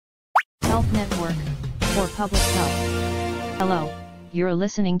Health Network, for public health. Hello, you're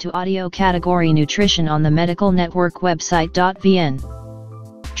listening to audio category Nutrition on the Medical Network website.vn.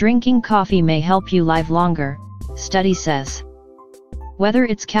 Drinking coffee may help you live longer, study says. Whether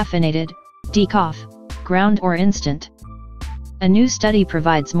it's caffeinated, decaf, ground or instant. A new study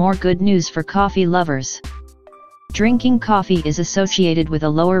provides more good news for coffee lovers. Drinking coffee is associated with a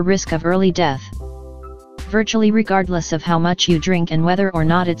lower risk of early death, virtually regardless of how much you drink and whether or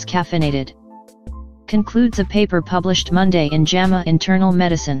not it's caffeinated, concludes a paper published Monday in JAMA Internal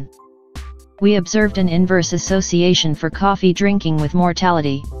Medicine. We observed an inverse association for coffee drinking with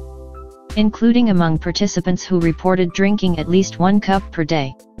mortality, including among participants who reported drinking at least 1 cup per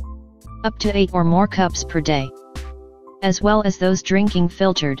day, up to 8 or more cups per day, as well as those drinking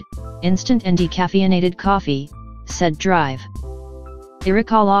filtered, instant and decaffeinated coffee, said Drive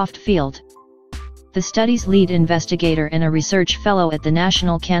Erica Loftfield, the study's lead investigator and a research fellow at the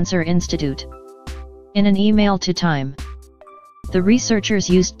National Cancer Institute. In an email to Time, the researchers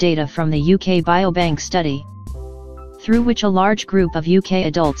used data from the UK Biobank study, through which a large group of UK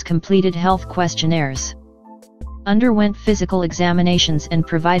adults completed health questionnaires, underwent physical examinations and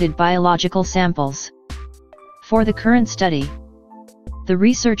provided biological samples. For the current study, the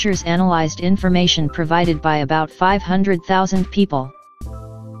researchers analyzed information provided by about 500,000 people,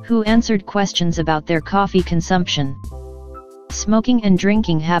 who answered questions about their coffee consumption, smoking and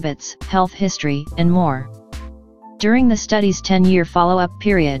drinking habits, health history, and more. During the study's 10-year follow-up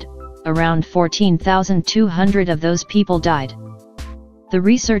period, around 14,200 of those people died. The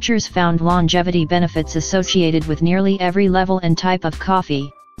researchers found longevity benefits associated with nearly every level and type of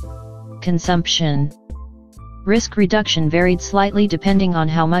coffee consumption. Risk reduction varied slightly depending on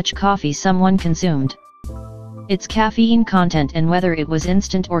how much coffee someone consumed, its caffeine content and whether it was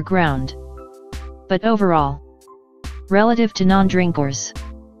instant or ground. But overall, relative to non-drinkers,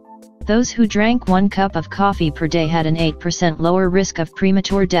 those who drank 1 cup of coffee per day had an 8% lower risk of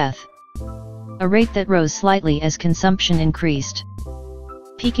premature death, a rate that rose slightly as consumption increased,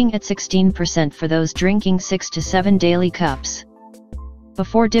 peaking at 16% for those drinking 6 to 7 daily cups,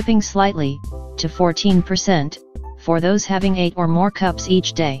 before dipping slightly, to 14%, for those having 8 or more cups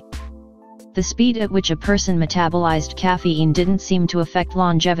each day. The speed at which a person metabolized caffeine didn't seem to affect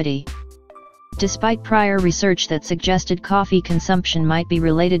longevity, despite prior research that suggested coffee consumption might be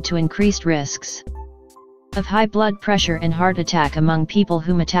related to increased risks of high blood pressure and heart attack among people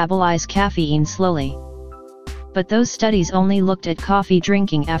who metabolize caffeine slowly. But those studies only looked at coffee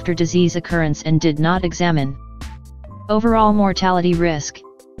drinking after disease occurrence and did not examine overall mortality risk,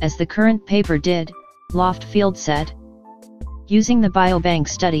 as the current paper did, Loftfield said. Using the Biobank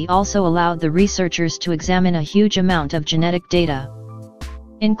study also allowed the researchers to examine a huge amount of genetic data,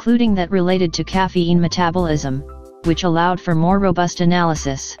 including that related to caffeine metabolism, which allowed for more robust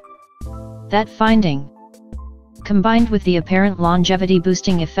analysis. That finding, combined with the apparent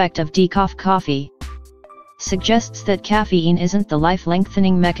longevity-boosting effect of decaf coffee, suggests that caffeine isn't the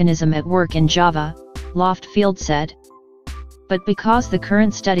life-lengthening mechanism at work in Java, Loftfield said. But because the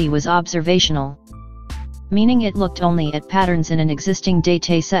current study was observational, meaning it looked only at patterns in an existing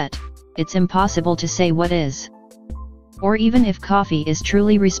dataset, it's impossible to say what is, or even if coffee is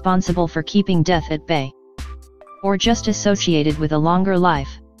truly responsible for keeping death at bay, or just associated with a longer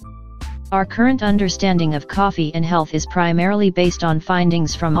life. Our current understanding of coffee and health is primarily based on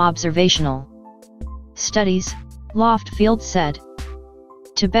findings from observational studies, Loftfield said.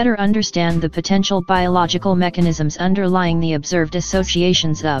 To better understand the potential biological mechanisms underlying the observed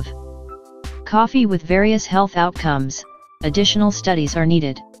associations of coffee with various health outcomes, additional studies are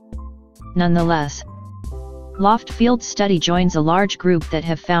needed. Nonetheless, Loftfield's study joins a large group that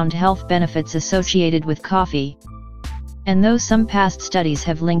have found health benefits associated with coffee, and though some past studies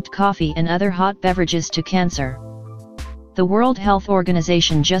have linked coffee and other hot beverages to cancer, the World Health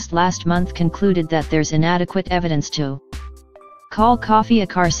Organization just last month concluded that there's inadequate evidence to call coffee a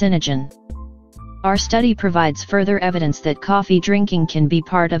carcinogen. Our study provides further evidence that coffee drinking can be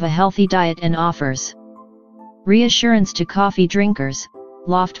part of a healthy diet and offers reassurance to coffee drinkers,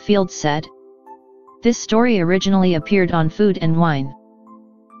 Loftfield said. This story originally appeared on Food and Wine.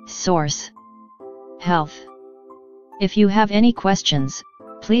 Source: Health. If you have any questions,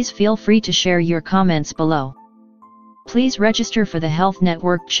 please feel free to share your comments below. Please register for the Health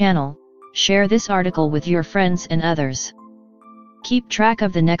Network channel, share this article with your friends and others. Keep track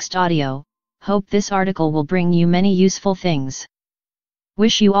of the next audio. Hope this article will bring you many useful things.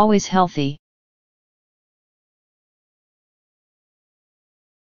 Wish you always healthy.